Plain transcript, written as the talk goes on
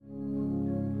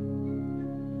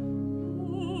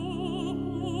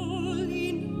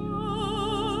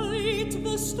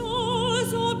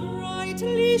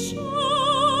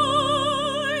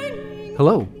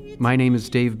Hello, my name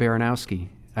is Dave Baranowski.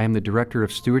 I am the Director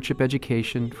of Stewardship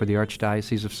Education for the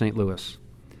Archdiocese of St. Louis.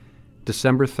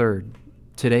 December 3rd.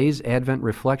 Today's Advent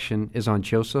reflection is on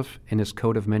Joseph and his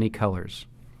coat of many colors.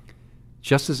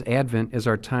 Just as Advent is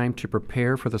our time to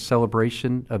prepare for the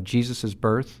celebration of Jesus'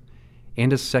 birth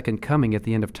and his second coming at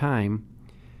the end of time,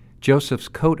 Joseph's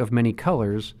coat of many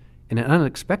colors, in an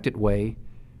unexpected way,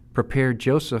 prepared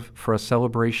Joseph for a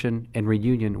celebration and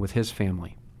reunion with his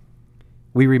family.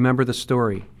 We remember the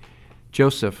story.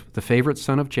 Joseph, the favorite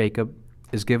son of Jacob,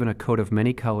 is given a coat of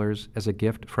many colors as a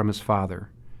gift from his father.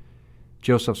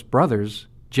 Joseph's brothers,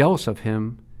 jealous of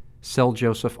him, sell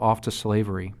Joseph off to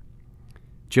slavery.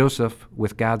 Joseph,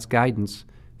 with God's guidance,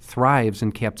 thrives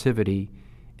in captivity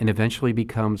and eventually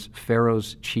becomes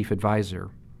Pharaoh's chief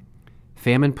advisor.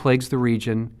 Famine plagues the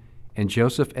region, and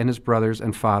Joseph and his brothers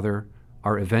and father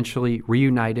are eventually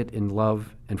reunited in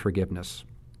love and forgiveness.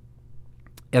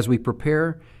 As we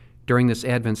prepare during this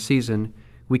Advent season,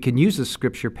 we can use this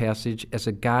scripture passage as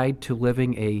a guide to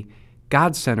living a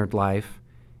God-centered life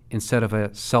instead of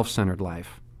a self-centered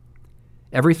life.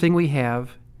 Everything we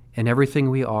have and everything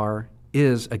we are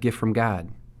is a gift from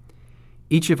God.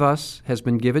 Each of us has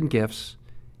been given gifts,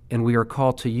 and we are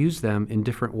called to use them in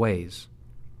different ways.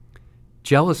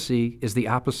 Jealousy is the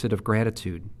opposite of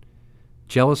gratitude.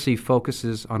 Jealousy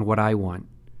focuses on what I want.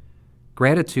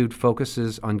 Gratitude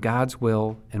focuses on God's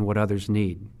will and what others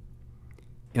need.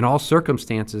 In all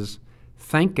circumstances,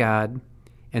 thank God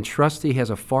and trust He has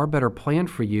a far better plan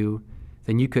for you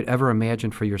than you could ever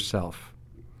imagine for yourself.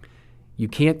 You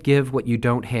can't give what you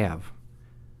don't have.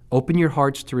 Open your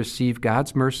hearts to receive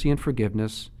God's mercy and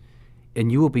forgiveness,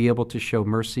 and you will be able to show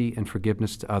mercy and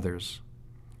forgiveness to others.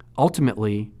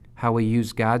 Ultimately, how we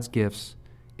use God's gifts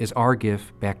is our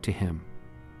gift back to Him.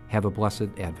 Have a blessed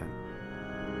Advent.